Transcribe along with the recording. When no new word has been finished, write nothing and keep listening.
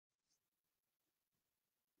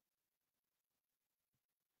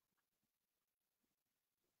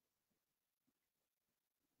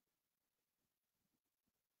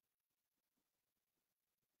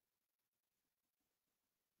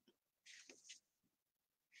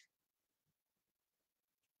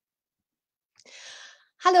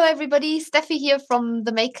Hello everybody, Steffi here from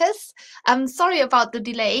The Makers. Sorry about the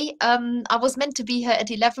delay. I was meant to be here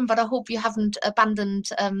at 11, but I hope you haven't abandoned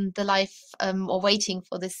the live or waiting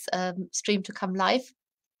for this stream to come live.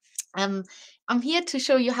 I'm here to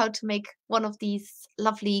show you how to make one of these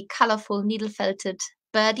lovely, colorful needle felted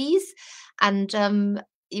birdies. And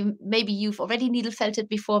maybe you've already needle felted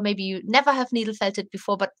before, maybe you never have needle felted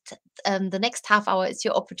before, but the next half hour is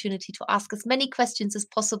your opportunity to ask as many questions as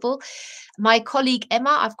possible. My colleague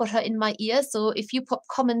Emma, I've got her in my ear, so if you pop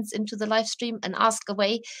comments into the live stream and ask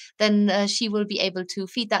away, then she will be able to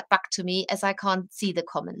feed that back to me as I can't see the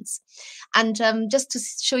comments. And just to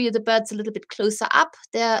show you the birds a little bit closer up,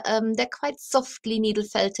 they're quite softly needle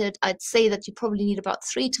felted. I'd say that you probably need about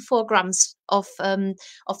 3 to 4 grams of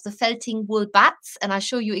the felting wool bats, and I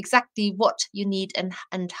show you exactly what you need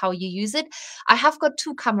and how you use it. I have got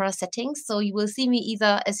 2 camera settings, so you will see me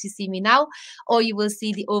either as you see me now, or you will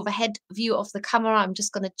see the overhead view of the camera. I'm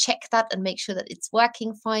just going to check that and make sure that it's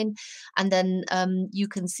working fine, and then you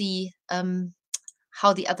can see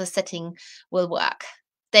how the other setting will work.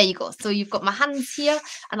 There you go. So you've got my hands here,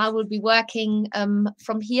 and I will be working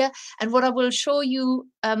from here. And what I will show you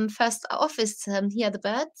first off is here are the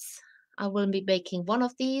birds. I will be making one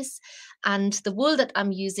of these, and the wool that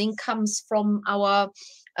I'm using comes from our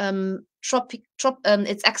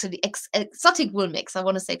it's actually exotic wool mix. I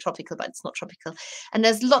want to say tropical, but it's not tropical. And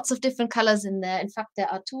there's lots of different colors in there. In fact,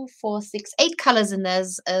 there are 2, 4, 6, 8 colors in there.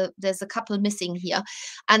 There's a couple missing here.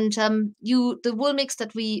 And the wool mix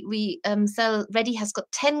that we sell ready has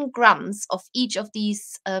got 10 grams of each of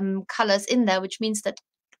these colors in there, which means that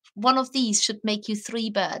one of these should make you 3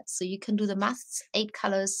 birds. So you can do the maths, 8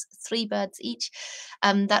 colors, 3 birds each.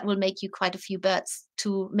 That will make you quite a few birds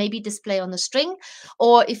to maybe display on the string.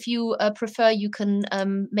 Or if you prefer, you can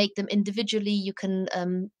make them individually. You can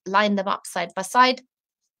line them up side by side.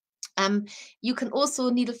 You can also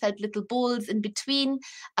needle felt little balls in between,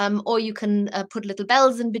 or you can put little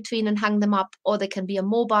bells in between and hang them up, or they can be a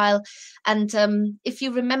mobile. And if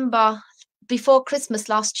you remember, before Christmas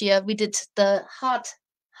last year, we did the hearts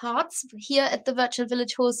here at the Virtual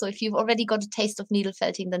Village Hall. So if you've already got a taste of needle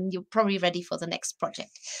felting, then you're probably ready for the next project.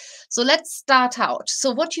 So let's start out. So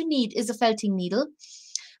what you need is a felting needle.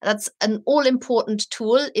 That's an all-important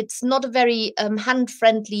tool. It's not a very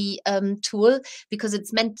hand-friendly tool because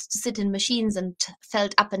it's meant to sit in machines and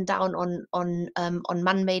felt up and down on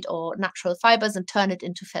man-made or natural fibers and turn it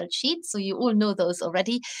into felt sheets. So you all know those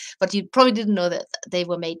already, but you probably didn't know that they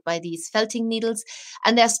were made by these felting needles.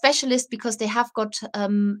 And they're specialist because they have got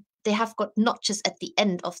notches at the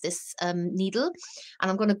end of this needle. And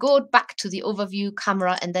I'm going to go back to the overview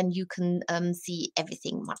camera, and then you can see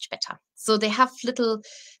everything much better. So they have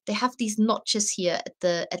these notches here at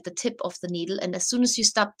the tip of the needle, and as soon as you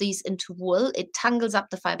stuff these into wool, it tangles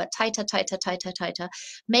up the fiber tighter, tighter, tighter, tighter,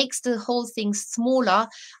 makes the whole thing smaller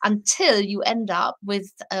until you end up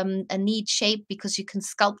with a neat shape, because you can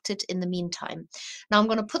sculpt it in the meantime. Now I'm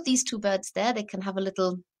going to put these 2 birds there. They can have a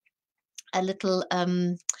little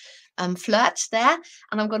flirt there,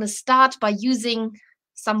 and I'm going to start by using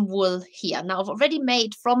some wool here. Now I've already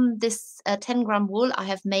made from this 10-gram wool, I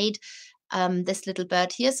have made this little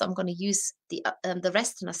bird here, so I'm going to use the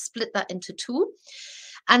rest, and I split that into 2.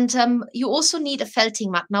 And you also need a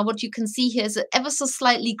felting mat. Now what you can see here is an ever so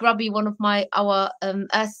slightly grubby one of our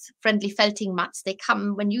earth-friendly felting mats. They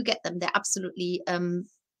come, when you get them, they're absolutely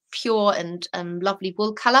pure and lovely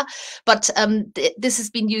wool color, but this has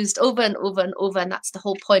been used over and over and over, and that's the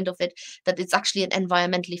whole point of it, that it's actually an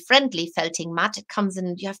environmentally friendly felting mat. It comes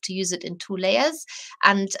in, you have to use it in 2 layers,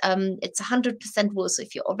 and it's 100% wool. So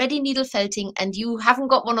if you're already needle felting and you haven't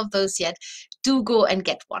got one of those yet, do go and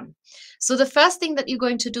get one. So the first thing that you're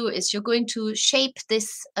going to do is you're going to shape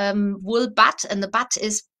this wool bat, and the bat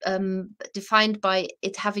is defined by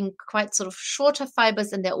it having quite sort of shorter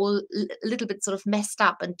fibers, and they're all a little bit sort of messed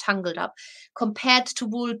up and tangled up, compared to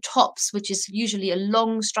wool tops, which is usually a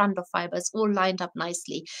long strand of fibers all lined up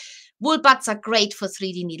nicely. Wool bats are great for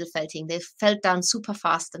 3D needle felting. They felt down super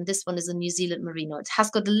fast, and this one is a New Zealand merino. It has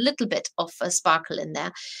got a little bit of a sparkle in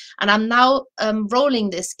there, and I'm now rolling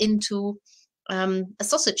this into a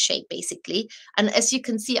sausage shape, basically. And as you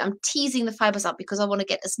can see, I'm teasing the fibers up because I want to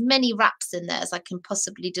get as many wraps in there as I can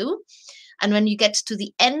possibly do. And when you get to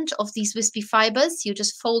the end of these wispy fibers, you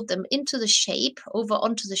just fold them into the shape, over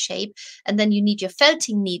onto the shape, and then you need your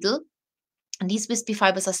felting needle. And these wispy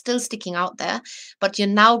fibers are still sticking out there, but you're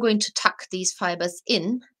now going to tuck these fibers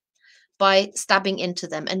in by stabbing into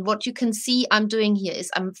them. And what you can see I'm doing here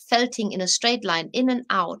is I'm felting in a straight line in and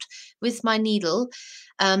out with my needle,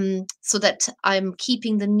 so that I'm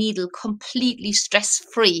keeping the needle completely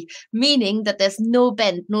stress-free, meaning that there's no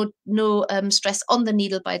bend, no stress on the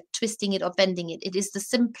needle by twisting it or bending it. It is the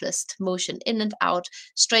simplest motion, in and out,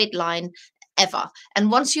 straight line ever.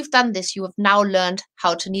 And once you've done this, you have now learned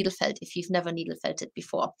how to needle felt if you've never needle felted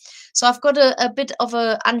before. So I've got a bit of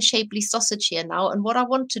a unshapely sausage here now, and what I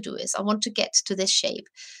want to do is I want to get to this shape.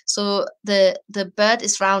 So the bird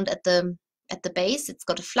is round at the base. It's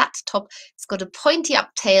got a flat top, it's got a pointy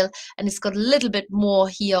up tail, and it's got a little bit more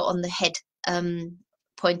here on the head,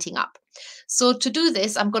 pointing up. So to do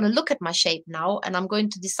this, I'm going to look at my shape now, and I'm going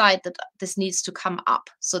to decide that this needs to come up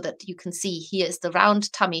so that you can see here is the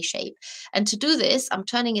round tummy shape. And to do this, I'm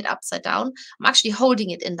turning it upside down. I'm actually holding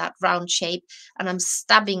it in that round shape, and I'm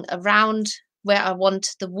stabbing around where I want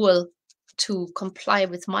the wool to comply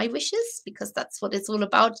with my wishes, because that's what it's all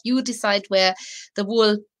about. You decide where the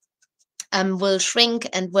wool will shrink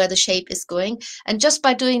and where the shape is going. And just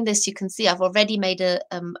by doing this, you can see I've already made a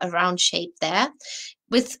round shape there.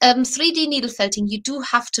 With 3D needle felting, you do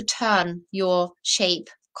have to turn your shape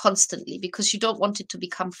constantly because you don't want it to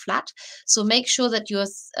become flat. So make sure that you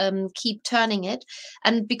keep turning it.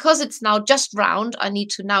 And because it's now just round, I need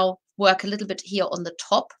to now work a little bit here on the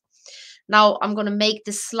top. Now I'm going to make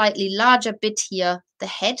this slightly larger bit here, the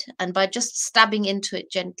head, and by just stabbing into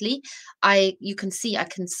it gently, you can see I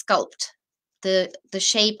can sculpt the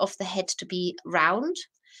shape of the head to be round,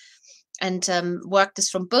 and work this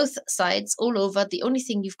from both sides all over. The only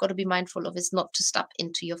thing you've got to be mindful of is not to stab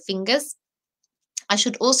into your fingers. I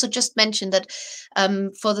should also just mention that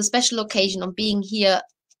for the special occasion of being here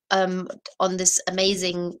on this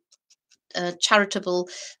amazing charitable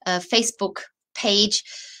Facebook page,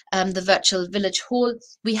 the Virtual Village Hall,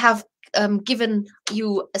 we have given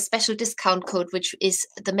you a special discount code, which is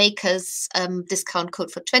the Makers discount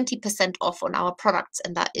code for 20% off on our products,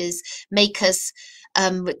 and that is Makers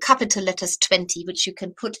with capital letters 20, which you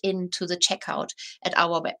can put into the checkout at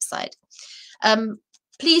our website.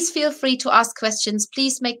 Please feel free to ask questions.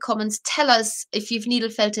 Please make comments. Tell us if you've needle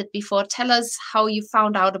felted before. Tell us how you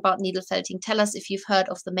found out about needle felting. Tell us if you've heard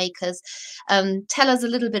of the Makers. Tell us a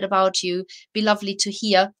little bit about you. Be lovely to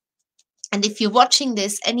hear. And if you're watching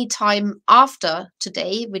this anytime after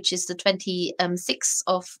today, which is the 26th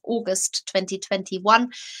of August 2021,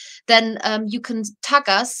 then you can tag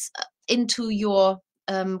us into your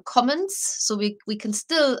comments, so we can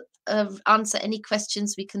still answer any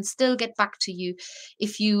questions. We can still get back to you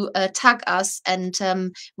if you tag us, and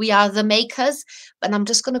we are the Makers. And I'm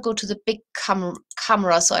just going to go to the big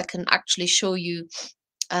camera so I can actually show you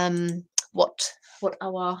what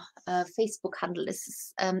our Facebook handle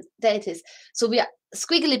is. There it is. So we are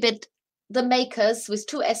squiggly bit the Makers with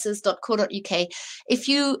 2 s's.co.uk. If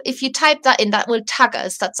you type that in, that will tag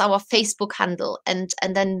us. That's our Facebook handle, and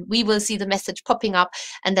then we will see the message popping up,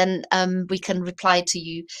 and then we can reply to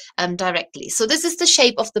you directly. So this is the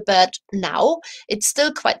shape of the bird now. It's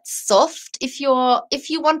still quite soft. If you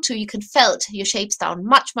want to, you can felt your shapes down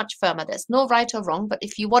much firmer. There's no right or wrong, but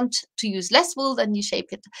if you want to use less wool, then you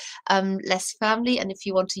shape it less firmly, and if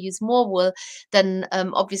you want to use more wool, then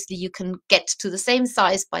obviously you can get to the same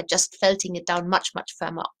size by just felting it down much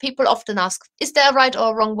firmer. People often ask, is there a right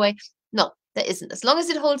or a wrong way? No, there isn't. As long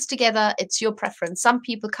as it holds together, it's your preference. Some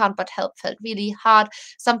people can't but help felt really hard.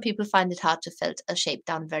 Some people find it hard to felt a shape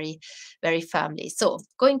down very firmly. So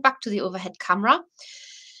going back to the overhead camera,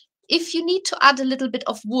 if you need to add a little bit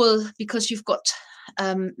of wool because you've got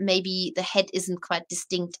maybe the head isn't quite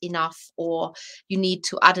distinct enough, or you need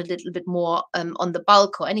to add a little bit more on the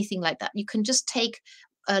bulk or anything like that, you can just take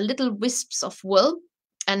little wisps of wool.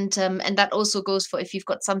 And that also goes for if you've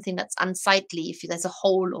got something that's unsightly, if there's a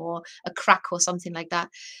hole or a crack or something like that.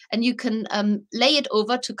 And you can lay it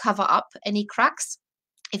over to cover up any cracks.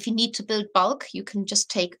 If you need to build bulk, you can just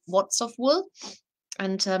take wads of wool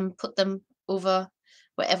and put them over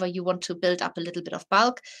wherever you want to build up a little bit of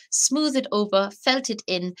bulk, smooth it over, felt it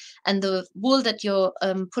in, and the wool that you're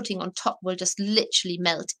putting on top will just literally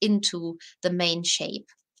melt into the main shape.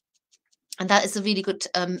 And that is a really good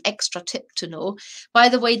extra tip to know. By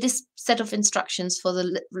the way, this set of instructions for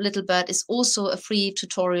the little bird is also a free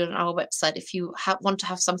tutorial on our website. If you want to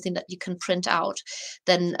have something that you can print out,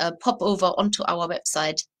 then pop over onto our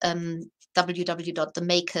website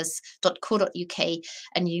www.themakers.co.uk,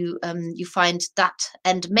 and you find that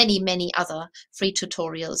and many other free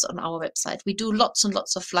tutorials on our website. We do lots and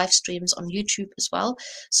lots of live streams on YouTube as well.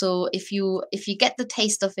 So if you get the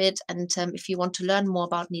taste of it, and if you want to learn more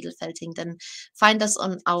about needle felting, then find us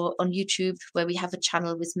on YouTube, where we have a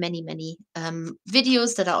channel with many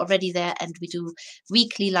videos that are already there, and we do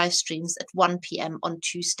weekly live streams at 1 p.m. on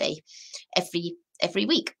Tuesday every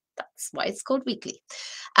week. That's why it's called weekly.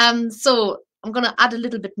 So I'm going to add a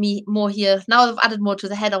little bit more here. Now I've added more to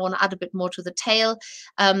the head, I want to add a bit more to the tail.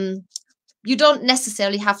 You don't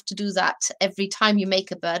necessarily have to do that every time you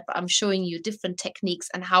make a bird, but I'm showing you different techniques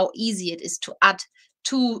and how easy it is to add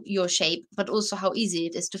to your shape, but also how easy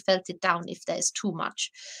it is to felt it down if there's too much.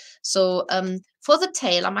 So for the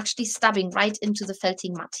tail, I'm actually stabbing right into the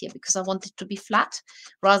felting mat here, because I want it to be flat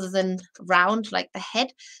rather than round like the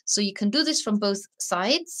head. So you can do this from both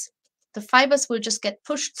sides. The fibers will just get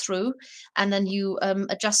pushed through, and then you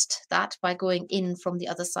adjust that by going in from the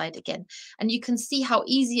other side again. And you can see how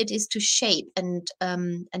easy it is to shape and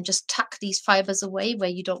just tuck these fibers away where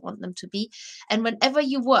you don't want them to be. And whenever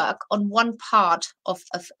you work on one part of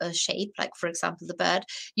a shape, like for example the bird,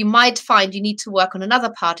 you might find you need to work on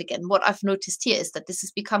another part again. What I've noticed here is that this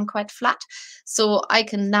has become quite flat, so I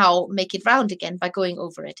can now make it round again by going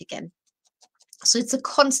over it again. So it's a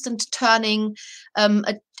constant turning,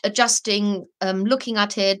 adjusting, looking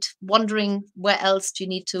at it, wondering where else do you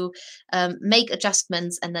need to make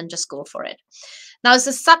adjustments, and then just go for it. Now,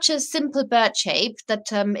 it's such a simple bird shape that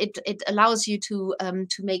it allows you to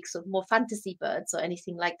make sort of more fantasy birds or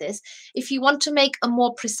anything like this. If you want to make a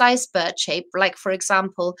more precise bird shape, like for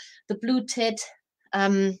example the blue tit,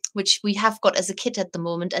 which we have got as a kit at the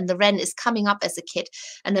moment, and the wren is coming up as a kit,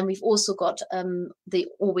 and then we've also got the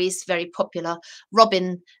always very popular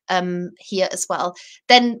robin here as well.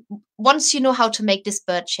 Then once you know how to make this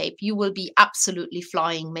bird shape, you will be absolutely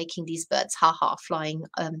flying making these birds. Haha, flying.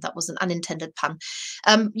 That was an unintended pun.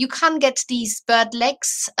 You can get these bird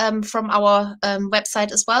legs from our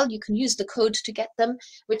website as well. You can use the code to get them,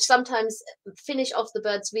 which sometimes finish off the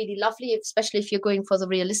birds really lovely, especially if you're going for the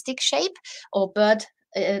realistic shape or bird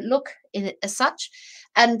look in it as such.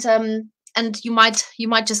 And you might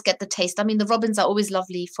just get the taste. I mean, the robins are always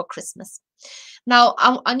lovely for Christmas. Now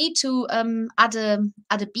I need to add a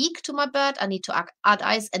beak to my bird. I need to add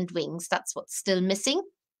eyes and wings. That's what's still missing.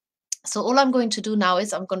 So all I'm going to do now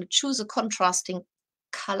is I'm going to choose a contrasting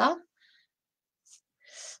color.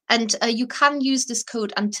 And you can use this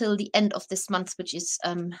code until the end of this month, which is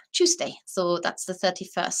Tuesday. So that's the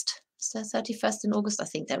 31st. Is there 31st in August? I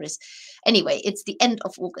think there is. Anyway, it's the end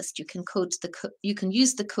of August. You can you can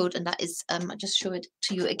use the code, and that is I'll just show it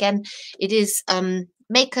to you again. It is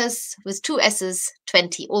makers with 2 S's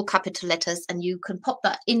 20, all capital letters, and you can pop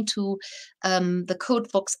that into the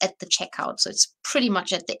code box at the checkout. So it's pretty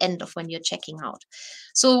much at the end of when you're checking out.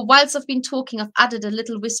 So whilst I've been talking, I've added a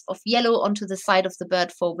little wisp of yellow onto the side of the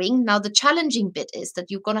bird for wing. Now the challenging bit is that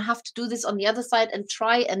you're going to have to do this on the other side and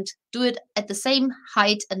try and do it at the same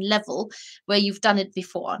height and level where you've done it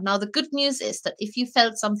before. Now the good news is that if you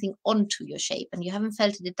felt something onto your shape and you haven't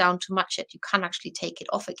felted it down too much yet, you can actually take it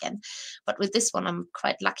off again. But with this one, I'm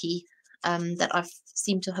quite lucky that I've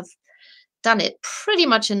seemed to have done it pretty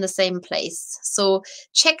much in the same place. So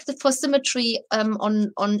check for symmetry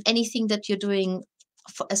on anything that you're doing,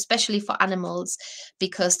 especially for animals,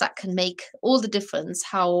 because that can make all the difference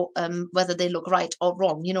how whether they look right or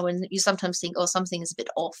wrong. You know, when you sometimes think, oh, something is a bit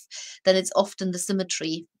off, then it's often the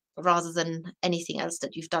symmetry rather than anything else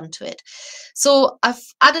that you've done to it. So I've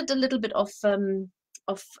added a little bit of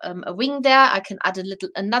a wing there. I can add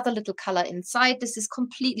another little color inside. This is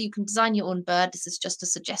completely, you can design your own bird. This is just a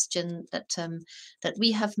suggestion that that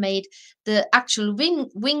we have made. The actual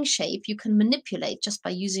wing shape you can manipulate just by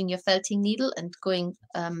using your felting needle and going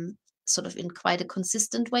sort of in quite a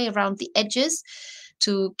consistent way around the edges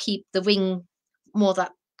to keep the wing more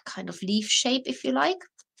that kind of leaf shape, if you like.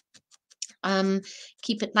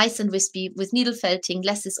 Keep it nice and wispy. With needle felting,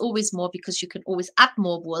 less is always more, because you can always add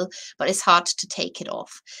more wool, but it's hard to take it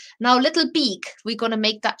off. Now little beak, we're going to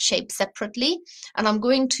make that shape separately, and I'm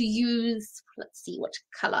going to use, let's see what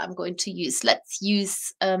color I'm going to use. Let's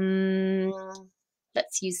use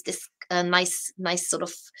this nice sort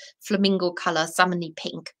of flamingo color, salmony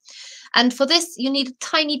pink. And for this, you need a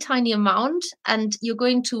tiny amount, and you're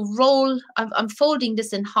going to roll. I'm folding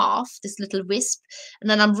this in half, this little wisp, and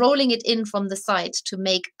then I'm rolling it in from the side to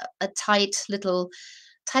make a tight little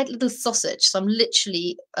sausage. So I'm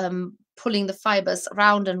literally pulling the fibers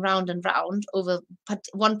round and round and round over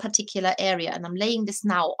one particular area, and I'm laying this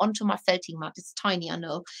now onto my felting mat. It's tiny, I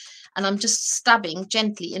know, and I'm just stabbing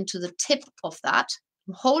gently into the tip of that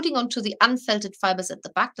I'm holding on to the unfelted fibers at the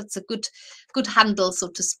back. That's a good handle, so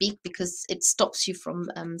to speak, because it stops you from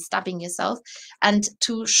stabbing yourself. And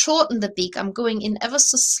to shorten the beak, I'm going in ever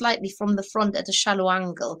so slightly from the front at a shallow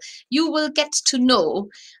angle. You will get to know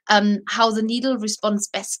how the needle responds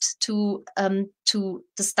best to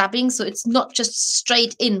the stabbing. So it's not just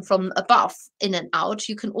straight in from above, in and out.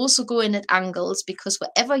 You can also go in at angles, because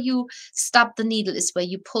wherever you stab the needle is where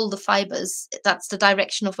you pull the fibers. That's the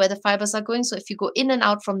direction of where the fibers are going. So if you go in and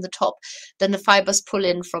out from the top, then the fibers pull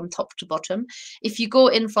in from top to bottom. If you go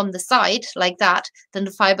in from the side like that, then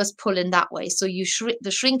the fibers pull in that way. So you shrink,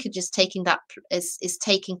 the shrinkage is taking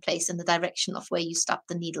place in the direction of where you stab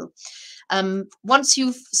the needle. Once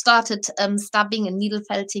you've started stabbing and needle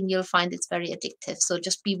felting, you'll find it's very addictive. So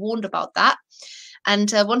just be warned about that.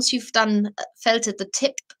 And once you've done felted the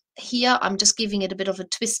tip here, I'm just giving it a bit of a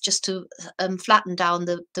twist just to flatten down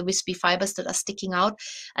the wispy fibers that are sticking out.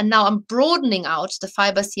 And now I'm broadening out the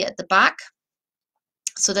fibers here at the back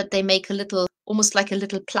so that they make a little, almost like a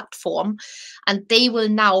little platform, and they will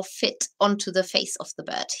now fit onto the face of the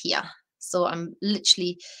bird here. So I'm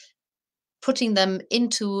literally putting them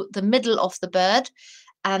into the middle of the bird,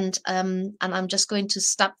 and I'm just going to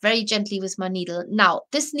stab very gently with my needle. Now,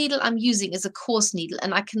 this needle I'm using is a coarse needle,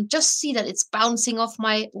 and I can just see that it's bouncing off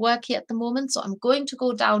my work here at the moment. So I'm going to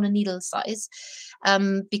go down a needle size,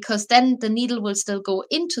 because then the needle will still go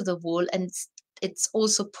into the wool, and it's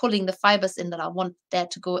also pulling the fibers in that I want there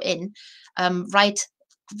to go in, right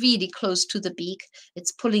really close to the beak.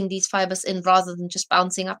 It's pulling these fibers in rather than just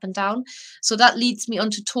bouncing up and down. So that leads me on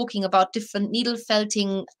to talking about different needle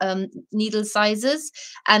felting needle sizes.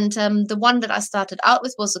 And the one that I started out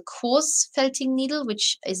with was a coarse felting needle,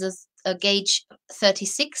 which is a gauge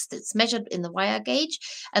 36. It's measured in the wire gauge.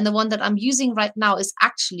 And the one that I'm using right now is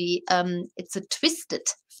actually, it's a twisted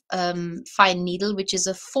fine needle, which is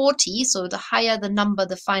a 40. So the higher the number,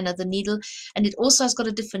 the finer the needle. And it also has got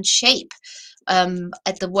a different shape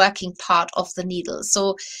at the working part of the needle.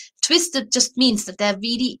 So twisted just means that they're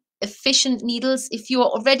really efficient needles. If you're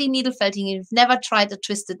already needle felting and you've never tried a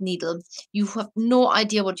twisted needle, you have no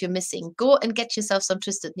idea what you're missing. Go and get yourself some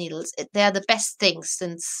twisted needles. They're the best things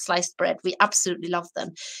since sliced bread. We absolutely love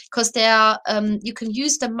them because they are, you can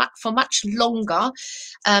use them for much longer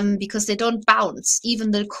because they don't bounce.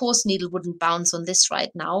 Even the coarse needle wouldn't bounce on this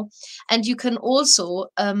right now. And you can also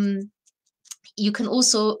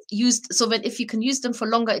use, so that if you can use them for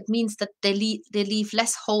longer, it means that they leave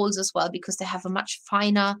less holes as well, because they have a much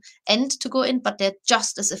finer end to go in, but they're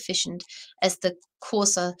just as efficient as the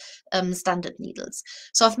coarser standard needles.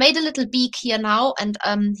 So I've made a little beak here now, and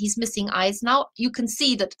he's missing eyes now. You can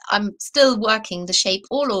see that I'm still working the shape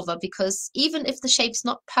all over, because even if the shape's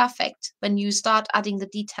not perfect, when you start adding the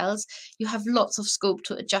details, you have lots of scope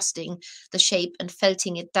to adjusting the shape and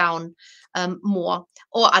felting it down more,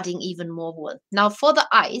 or adding even more wool. Now for the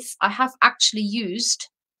eyes, I have actually used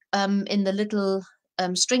in the little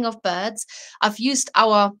string of birds, I've used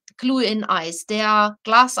our glue-in eyes. They are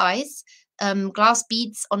glass eyes, glass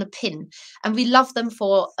beads on a pin, and we love them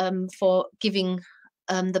for giving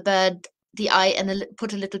the bird the eye and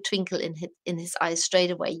put a little twinkle in his eyes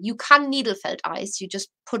straight away. You can needle felt eyes, you just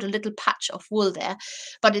put a little patch of wool there,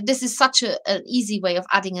 but this is such an easy way of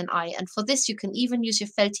adding an eye. And for this, you can even use your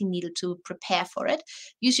felting needle to prepare for it.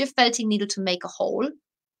 Use your felting needle to make a hole.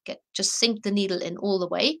 Just sink the needle in all the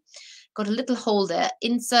way. Got a little hole there,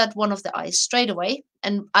 insert one of the eyes straight away.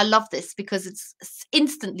 And I love this because it's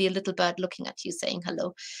instantly a little bird looking at you saying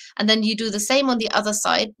hello. And then you do the same on the other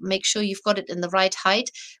side. Make sure you've got it in the right height.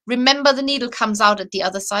 Remember, the needle comes out at the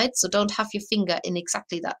other side, so don't have your finger in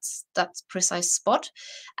exactly that precise spot.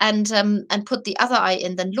 And put the other eye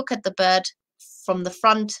in, then look at the bird from the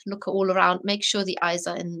front, look all around, make sure the eyes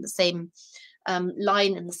are in the same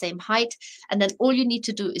line in the same height. And then all you need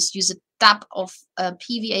to do is use a dab of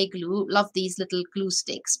PVA glue. Love these little glue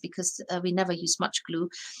sticks because we never use much glue.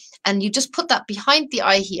 And you just put that behind the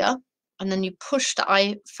eye here, and then you push the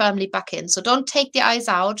eye firmly back in. So don't take the eyes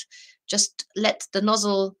out, just let the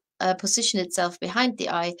nozzle position itself behind the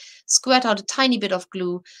eye, squirt out a tiny bit of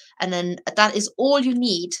glue, and then that is all you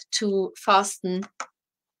need to fasten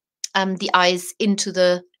the eyes into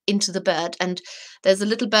the bird. And there's a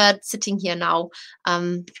little bird sitting here now.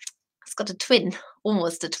 It's got a twin,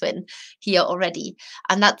 almost a twin here already.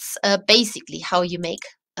 And that's basically how you make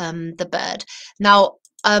the bird. Now,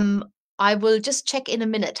 I will just check in a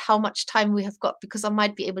minute how much time we have got, because I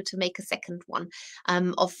might be able to make a second one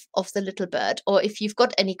of the little bird. Or if you've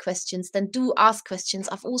got any questions, then do ask questions.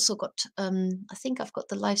 I've also got, I think I've got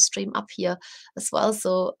the live stream up here as well.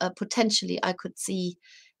 So potentially I could see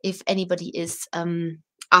if anybody is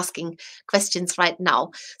asking questions right now.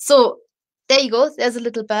 So there you go. There's a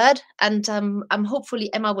little bird, and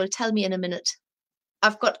hopefully Emma will tell me in a minute.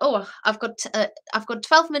 I've got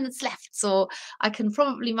 12 minutes left, so I can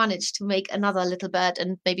probably manage to make another little bird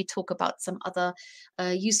and maybe talk about some other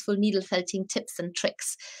useful needle felting tips and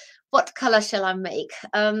tricks. What color shall I make?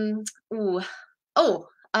 Ooh, oh,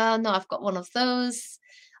 no, I've got one of those.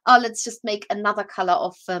 Oh, let's just make another color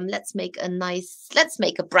of, let's make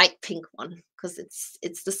a bright pink one, because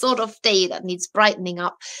it's the sort of day that needs brightening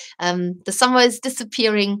up. The summer is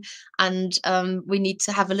disappearing, and we need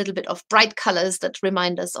to have a little bit of bright colors that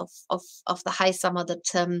remind us of the high summer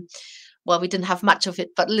that, well, we didn't have much of it,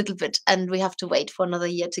 but a little bit, and we have to wait for another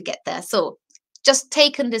year to get there. So just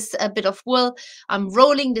taken this bit of wool, I'm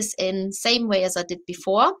rolling this in same way as I did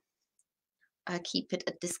before. I keep it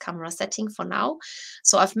at this camera setting for now.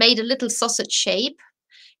 So I've made a little sausage shape.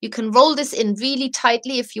 You can roll this in really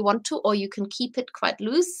tightly if you want to, or you can keep it quite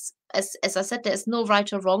loose. As I said, there's no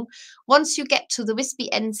right or wrong. Once you get to the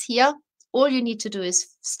wispy ends here, all you need to do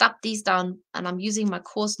is stop these down, and I'm using my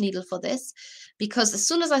coarse needle for this, because as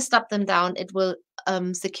soon as I stop them down, it will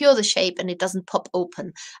secure the shape and it doesn't pop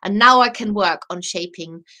open. And now I can work on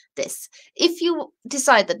shaping this. If you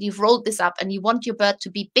decide that you've rolled this up and you want your bird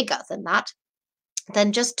to be bigger than that,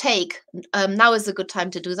 then just take, now is a good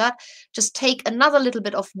time to do that, just take another little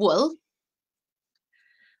bit of wool.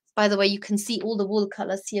 By the way, you can see all the wool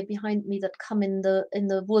colors here behind me that come in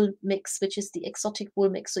the wool mix, which is the exotic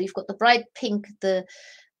wool mix. So you've got the bright pink, the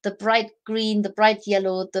bright green, the bright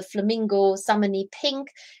yellow, the flamingo, salmony pink.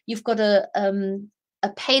 You've got a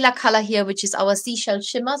paler color here, which is our seashell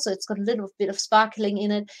shimmer. So it's got a little bit of sparkling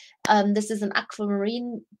in it. This is an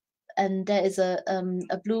aquamarine, and there is a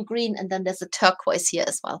blue-green, and then there's a turquoise here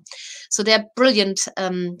as well. So they're brilliant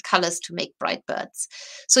colors to make bright birds.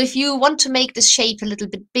 So if you want to make this shape a little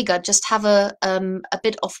bit bigger, just have a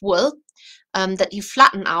bit of wool that you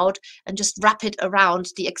flatten out and just wrap it around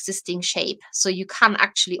the existing shape. So you can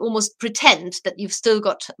actually almost pretend that you've still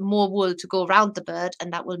got more wool to go around the bird,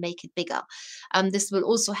 and that will make it bigger. This will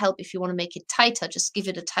also help if you want to make it tighter. Just give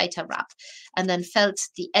it a tighter wrap, and then felt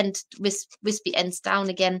the wispy ends down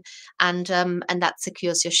again, and that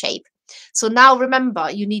secures your shape. So now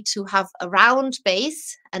remember, you need to have a round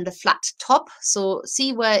base and a flat top. So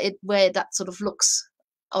see where that sort of looks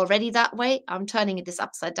already that way. I'm turning this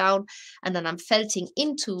upside down, and then I'm felting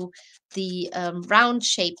into the round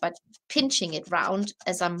shape by pinching it round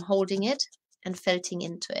as I'm holding it and felting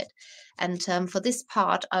into it. And for this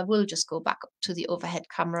part, I will just go back to the overhead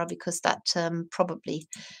camera, because that probably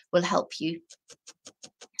will help you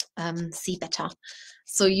see better.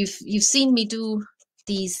 So you've seen me do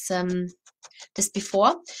these this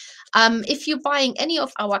before. If you're buying any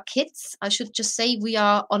of our kits, I should just say we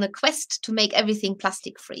are on a quest to make everything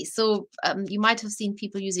plastic free. So you might have seen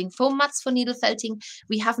people using foam mats for needle felting.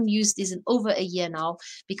 We haven't used these in over a year now,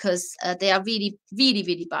 because they are really, really,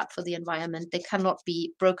 really bad for the environment. They cannot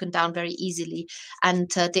be broken down very easily.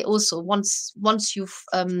 And they also, once you've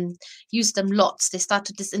used them lots, they start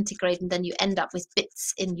to disintegrate, and then you end up with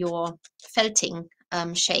bits in your felting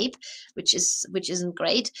shape, which isn't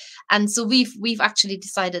great. And so we've actually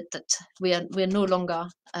decided that we're no longer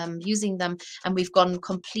using them, and we've gone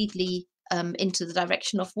completely into the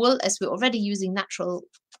direction of wool, as we're already using natural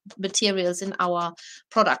materials in our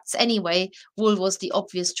products anyway. Wool was the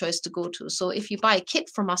obvious choice to go to. So if you buy a kit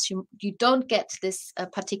from us, you don't get this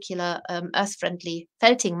particular earth-friendly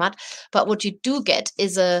felting mat, but what you do get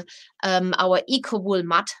is our eco wool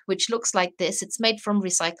mat, which looks like this. It's made from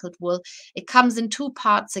recycled wool. It comes in 2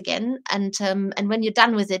 parts again, and when you're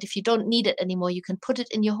done with it, if you don't need it anymore, you can put it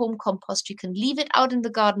in your home compost. You can leave it out in the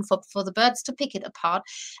garden for the birds to pick it apart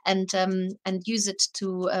and use it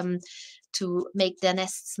to make their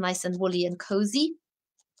nests nice and woolly and cozy.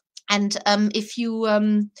 And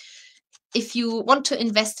if you want to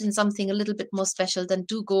invest in something a little bit more special, then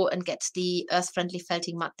do go and get the earth-friendly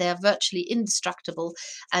felting mat. They're virtually indestructible.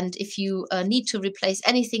 And if you need to replace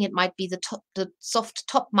anything, it might be the soft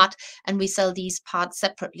top mat, and we sell these parts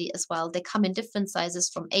separately as well. They come in different sizes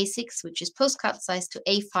from A6, which is postcard size, to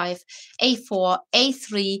A5, A4,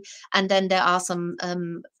 A3, and then there are some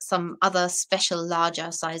other special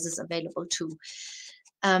larger sizes available too.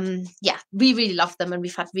 Yeah, we really love them, and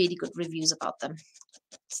we've had really good reviews about them.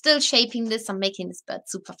 Still shaping this. I'm making this bird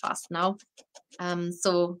super fast now.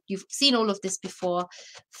 So you've seen all of this before.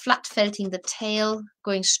 Flat felting the tail,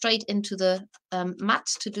 going straight into the mat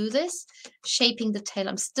to do this. Shaping the tail.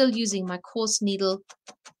 I'm still using my coarse needle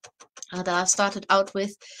that I started out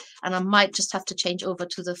with, and I might just have to change over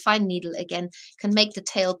to the fine needle again. Can make the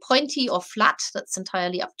tail pointy or flat, that's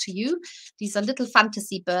entirely up to you. These are little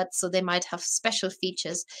fantasy birds, so they might have special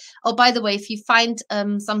features. Oh, by the way, if you find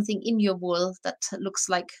something in your wool that looks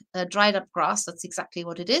like dried up grass, that's exactly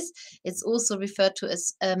what it is. It's also referred to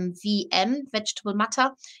as VM, vegetable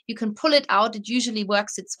matter. You can pull it out. It usually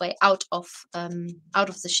works its way out of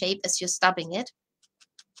the shape as you're stabbing it.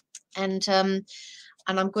 And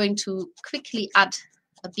I'm going to quickly add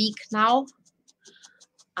a beak now.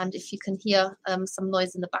 And if you can hear some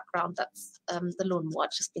noise in the background, that's the lawnmower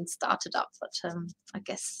just been started up. But I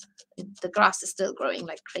guess the grass is still growing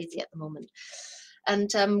like crazy at the moment. And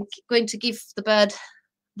I'm going to give the bird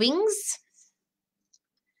wings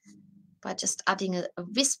by just adding a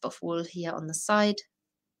wisp of wool here on the side.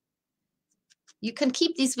 You can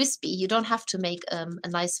keep these wispy. You don't have to make a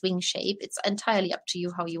nice wing shape. It's entirely up to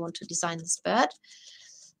you how you want to design this bird.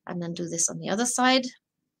 And then do this on the other side.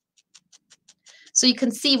 So you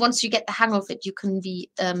can see once you get the hang of it, you can be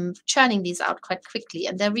churning these out quite quickly.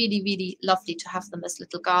 And they're really, really lovely to have them as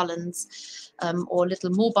little garlands or little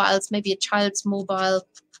mobiles, maybe a child's mobile,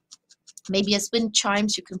 maybe as wind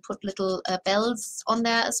chimes. You can put little bells on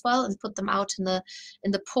there as well and put them out in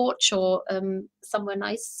the porch or somewhere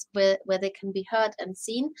nice where they can be heard and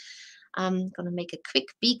seen. I'm going to make a quick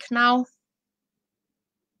beak now,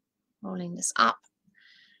 rolling this up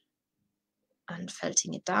and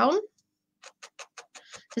felting it down.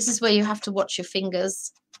 This is where you have to watch your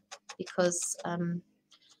fingers because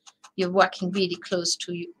you're working really close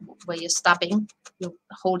to where you're stabbing. You're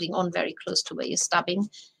holding on very close to where you're stabbing.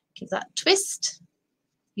 Give that a twist.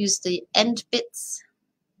 Use the end bits,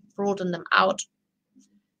 broaden them out,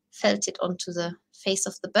 felt it onto the face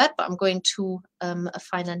of the bird. But I'm going to a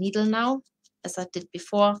finer needle now, as I did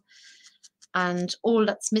before. And all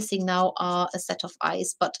that's missing now are a set of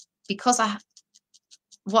eyes. But because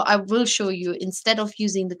what I will show you, instead of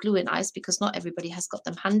using the glue-in eyes, because not everybody has got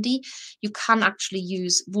them handy, you can actually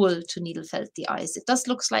use wool to needle felt the eyes. It does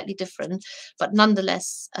look slightly different, but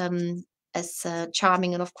nonetheless as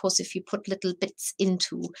charming. And of course, if you put little bits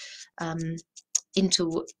into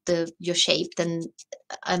your shape, then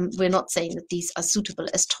we're not saying that these are suitable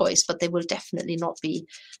as toys, but they will definitely not be.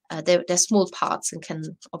 They're small parts and can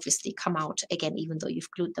obviously come out again, even though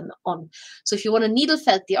you've glued them on. So if you want to needle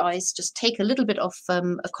felt the eyes, just take a little bit of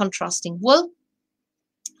a contrasting wool,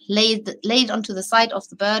 lay it onto the side of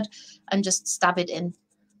the bird, and just stab it in.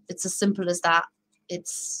 It's as simple as that.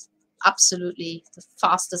 It's absolutely the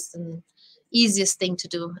fastest and easiest thing to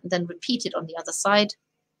do. And then repeat it on the other side.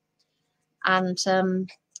 And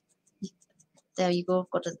there you go,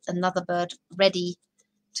 got another bird ready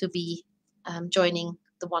to be joining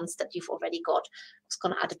the ones that you've already got. I'm just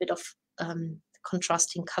going to add a bit of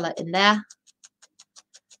contrasting color in there.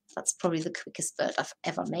 That's probably the quickest bird I've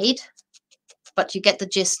ever made. But you get the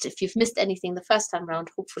gist. If you've missed anything the first time around,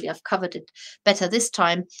 hopefully I've covered it better this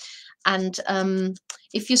time. And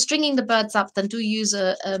if you're stringing the birds up, then do use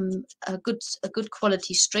a good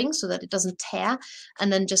quality string so that it doesn't tear,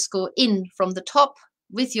 and then just go in from the top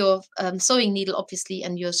with your sewing needle, obviously,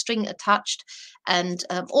 and your string attached, and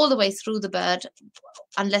all the way through the bird.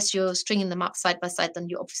 Unless you're stringing them up side by side, then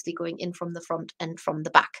you're obviously going in from the front and from the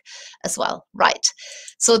back as well. Right.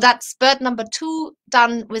 So that's bird number 2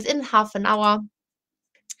 done within half an hour.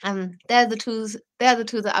 They're the two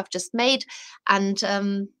that I've just made,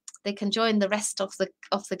 and they can join the rest of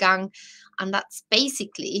the gang, and that's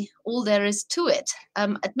basically all there is to it.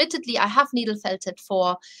 Admittedly, I have needle felted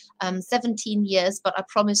for 17 years, but I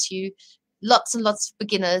promise you, lots and lots of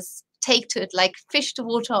beginners take to it like fish to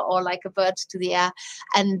water or like a bird to the air,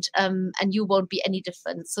 and you won't be any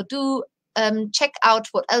different. So do check out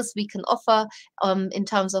what else we can offer in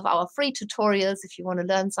terms of our free tutorials. If you want to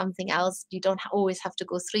learn something else, you don't always have to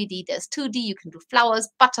go 3D. There's 2D. You can do flowers,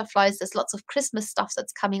 butterflies. There's lots of Christmas stuff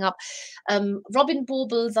that's coming up. Robin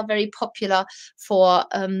baubles are very popular for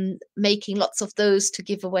making lots of those to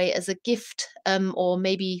give away as a gift, or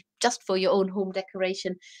maybe just for your own home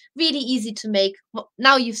decoration. Really easy to make. Well,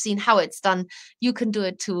 now you've seen how it's done, you can do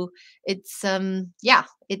it too. It's yeah,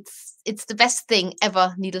 it's the best thing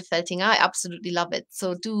ever, needle felting. I absolutely love it.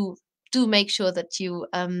 So do make sure that you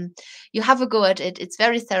have a go at it. It's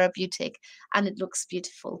very therapeutic and it looks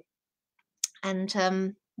beautiful.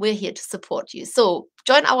 And we're here to support you. So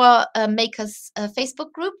join our makers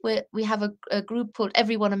Facebook group. We have a group called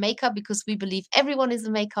Everyone a Maker, because we believe everyone is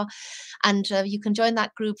a maker. And you can join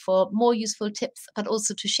that group for more useful tips, but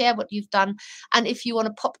also to share what you've done. And if you want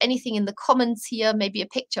to pop anything in the comments here, maybe a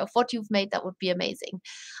picture of what you've made, that would be amazing.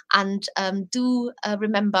 And do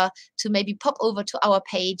remember to maybe pop over to our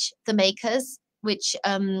page, The Makers, which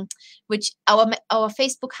our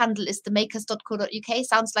Facebook handle is themakers.co.uk.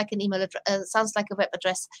 Sounds like an email address, sounds like a web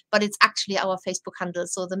address, but it's actually our Facebook handle.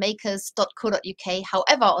 So themakers.co.uk.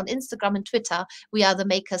 However, on Instagram and Twitter, we are the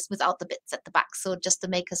makers without the bits at the back. So just the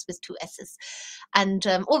makers with 2 S's, and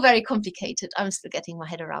all very complicated. I'm still getting my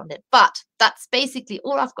head around it, but that's basically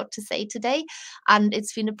all I've got to say today. And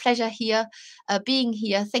it's been a pleasure here, being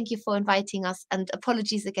here. Thank you for inviting us, and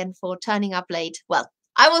apologies again for turning up late. Well,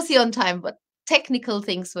 I was here on time, but technical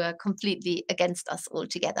things were completely against us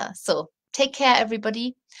altogether. So take care,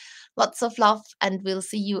 everybody. Lots of love, and we'll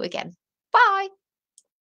see you again. Bye.